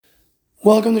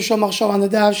Welcome to Shomach Shalom on the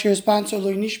Daf. Shir sponsor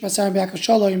Loinish Masar Be'aka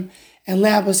Shalom and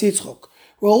Leah Bas Yitzchok.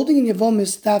 We're holding in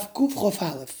Yevomis Daf Kuf Chof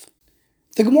Aleph.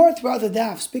 The Gemara throughout the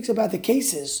Daf speaks about the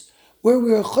cases where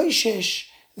we are choishesh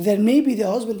that maybe the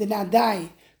husband did not die.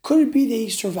 Could it be that he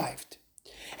survived?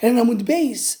 And in Amud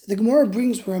Beis, the Gemara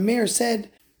brings where a mayor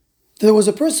said there was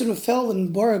a person who fell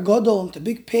in Bora Godol into a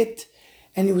big pit,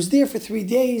 and he was there for 3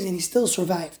 days and he still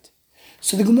survived.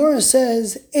 So the Gemara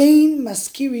says, Ein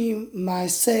maskiri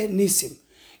ma'aseh nisim.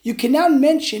 You cannot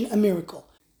mention a miracle.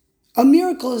 A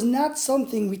miracle is not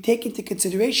something we take into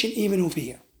consideration even over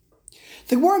here.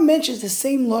 The Gemara mentions the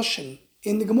same lashon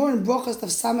in the Gemara in Brachos of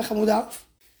Samech Amud Aleph.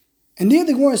 And there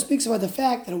the Gemara speaks about the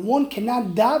fact that one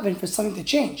cannot daven for something to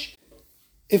change.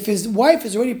 If his wife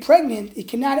is already pregnant, he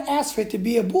cannot ask for it to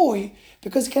be a boy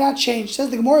because it cannot change.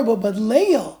 Says the Gemara, but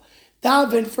Leah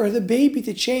daven for the baby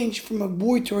to change from a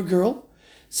boy to a girl.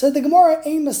 So the Gemara,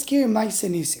 Ein maskir ma'aseh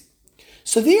nisim.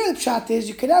 So there the pshat is,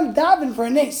 you cannot daven for a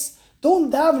nes. Don't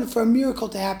daven for a miracle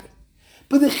to happen.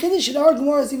 But the chiddush in our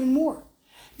Gemara is even more.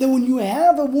 That when you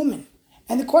have a woman,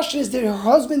 and the question is, did her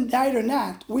husband died or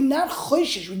not, we're not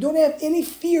choishesh. We don't have any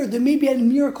fear that maybe a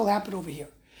miracle happened over here.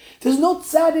 There's no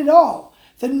tzad at all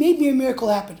that maybe a miracle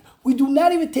happened. We do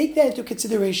not even take that into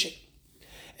consideration.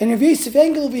 And Rav Yosef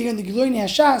Engel over here in the Giloi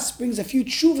Hashas brings a few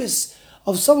tshuvas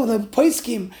of some of the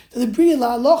poskim that the Bria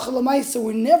La'alocha L'maisa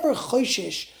were never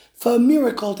choishesh for a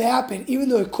miracle to happen, even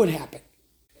though it could happen.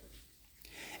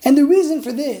 And the reason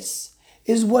for this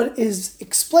is what is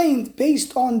explained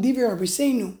based on Divrei Rabbi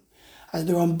Seinu, as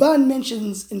the Ramban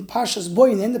mentions in Parshas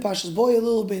Boy, in the end of Parshas Boy a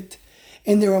little bit,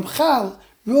 and the Ramchal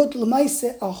wrote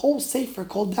L'maisa a whole sefer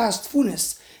called Das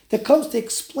Tfunis that comes to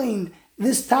explain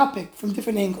this topic from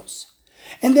different angles.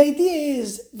 And the idea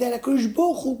is that HaKadosh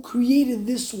Baruch Hu created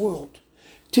this world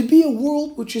to be a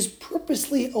world which is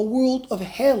purposely a world of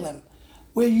Helem,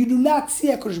 where you do not see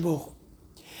HaKadosh Baruch Hu.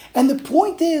 And the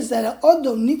point is that an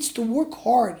Adam needs to work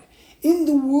hard in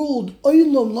the world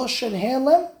Olam Lashon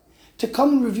Helem to come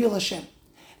and reveal Hashem.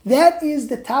 That is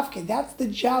the tafkid, that's the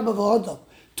job of Adam,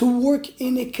 to work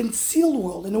in a concealed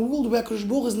world, in a world where HaKadosh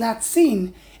Baruch Hu is not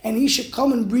seen, and he should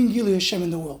come and bring Gilui Hashem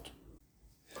in the world.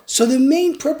 So the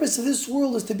main purpose of this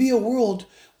world is to be a world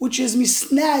which is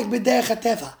misnag b'derech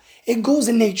hateva. It goes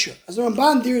in nature. As the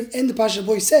Ramban there in the Parashat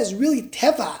Boy says, really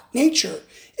teva, nature,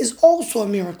 is also a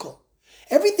miracle.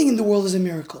 Everything in the world is a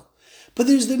miracle. But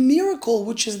there's the miracle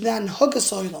which is the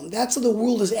anhagas olam. That's how the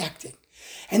world is acting.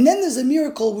 And then there's a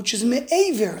miracle which is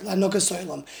me'aver l'anhagas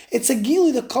olam. It's a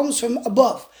gili that comes from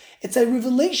above. It's a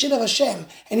revelation of Hashem.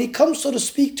 And he comes, so to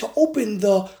speak, to open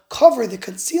the cover, the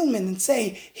concealment, and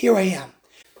say, here I am.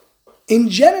 In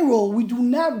general, we do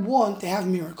not want to have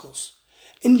miracles.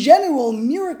 In general,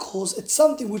 miracles, it's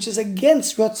something which is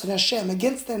against Ratzon Hashem,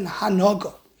 against the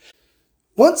Hanaga.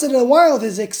 Once in a while,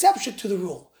 there's an exception to the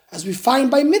rule, as we find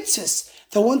by mitzvahs,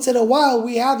 that once in a while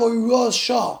we have a Rosh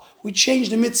Shah, we change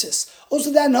the mitzvahs.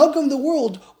 Also, the Hanaga of the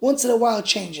world, once in a while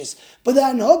changes. But the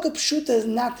Hanaga Pshuta is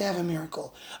not to have a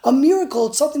miracle. A miracle,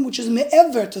 it's something which is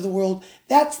me'ever to the world.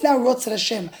 That's now Ratzon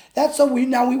Hashem. That's what we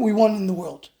want in the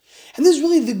world. And this is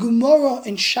really the Gemara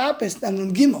in Shabbos and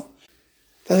in Gimel.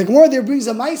 The Gemara there brings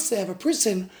a ma'aseh of a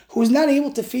person who was not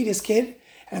able to feed his kid,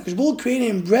 and HaKadosh Baruch Hu created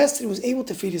him breast and was able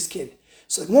to feed his kid.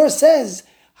 So the Gemara says,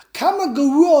 Kama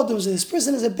Garu, this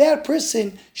person is a bad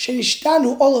person,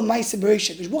 Shenishtanu Olam Ma'aseh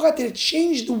Bereishit. HaKadosh Baruch Hu had to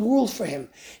change the world for him.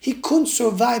 He couldn't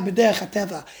survive b'derech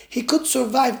hateva. He could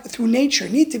survive through nature.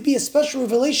 It needed to be a special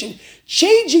revelation,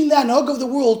 changing the anhag of the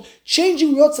world,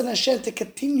 changing Ratzon Hashem to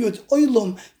continue at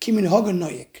Olam Kimin Hagan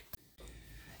Noyek.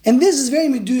 And this is very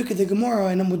meduyuk at the Gemara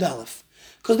in Amud Aleph.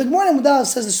 Because the Gemara in Amud Aleph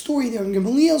says a story there. When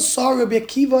Gamaliel saw Rabbi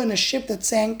Akiva in a ship that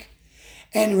sank,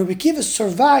 and Rabbi Akiva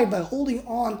survived by holding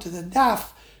on to the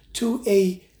daf to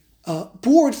a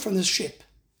board from the ship.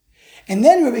 And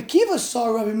then Rabbi Akiva saw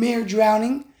Rabbi Meir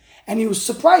drowning, and he was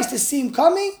surprised to see him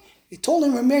coming. He told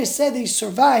him, Rabbi Meir said that he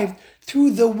survived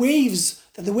through the waves,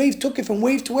 that the wave took it from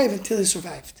wave to wave until he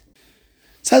survived.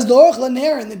 It says the Aruch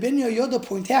LaNer and the Ben Yehoyada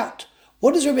point out,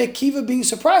 what is Rabbi Akiva being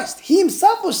surprised? He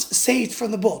himself was saved from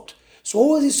the boat. So what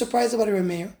was he surprised about Rabbi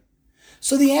Meir?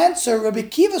 So the answer, Rabbi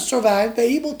Akiva survived by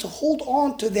able to hold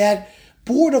on to that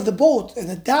board of the boat and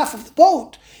the daf of the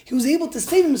boat. He was able to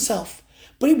save himself.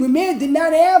 But Rabbi Meir did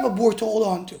not have a board to hold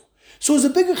on to. So it was a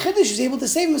bigger chiddush, he was able to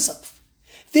save himself.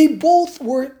 They both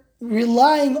were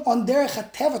relying on derech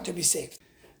hateva to be saved.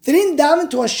 They didn't daven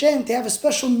to Hashem to have a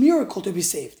special miracle to be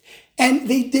saved. And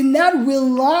they did not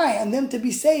rely on them to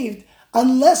be saved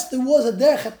unless there was a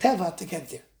derech hateva to get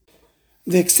there.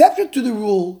 The exception to the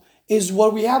rule is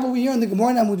what we have over here in the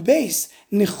Gemara Amud Beis,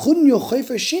 Nechunyo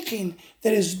Chofer Shichin,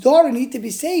 that his daughter needed to be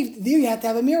saved. There you had to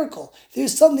have a miracle.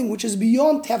 There's something which is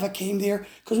beyond Teva came there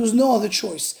because there was no other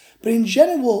choice. But in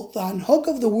general, the Hanhog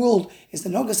of the world is the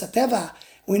Nogas HaTeva.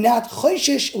 We're not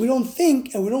Choshesh, we don't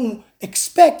think and we don't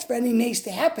expect for any nace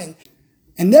to happen.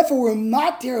 And therefore we're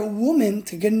matir a woman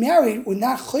to get married. We're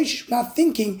not Choshesh, we're not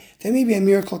thinking that maybe a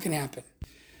miracle can happen.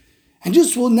 And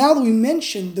now that we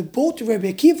mentioned the boat of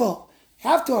Rabbi Akiva,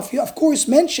 have to, of course,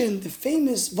 mention the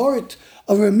famous word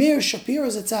of Rameir Shapiro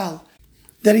Zatzal,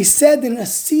 that he said in a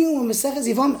Siyum Maseches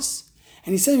Yevamos.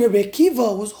 And he said Rabbi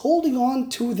Akiva was holding on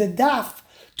to the daf,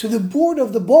 to the board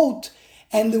of the boat,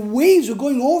 and the waves were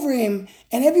going over him,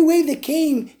 and every wave that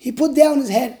came, he put down his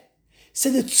head. He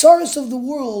said the tsaros of the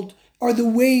world are the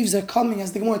waves that are coming,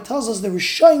 as the Gemara tells us, the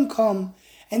Rishayim come,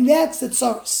 and that's the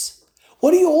tsaros.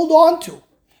 What do you hold on to?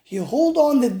 You hold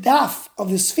on the daf of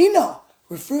the Sfina,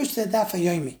 refers to the daf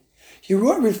hayomi.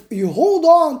 You hold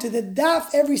on to the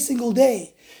daf every single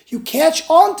day. You catch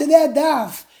on to that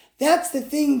daf. That's the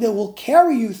thing that will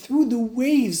carry you through the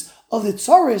waves of the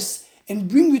tsaros and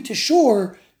bring you to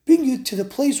shore, bring you to the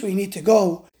place where you need to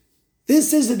go.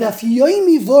 This is the daf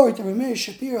yomi vort of Rameir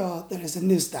Shapiro that is in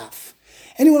this daf.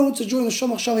 Anyone who wants to join the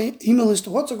Shomachshava email list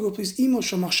or WhatsApp group, please email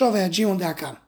shomachshava@gmail.com.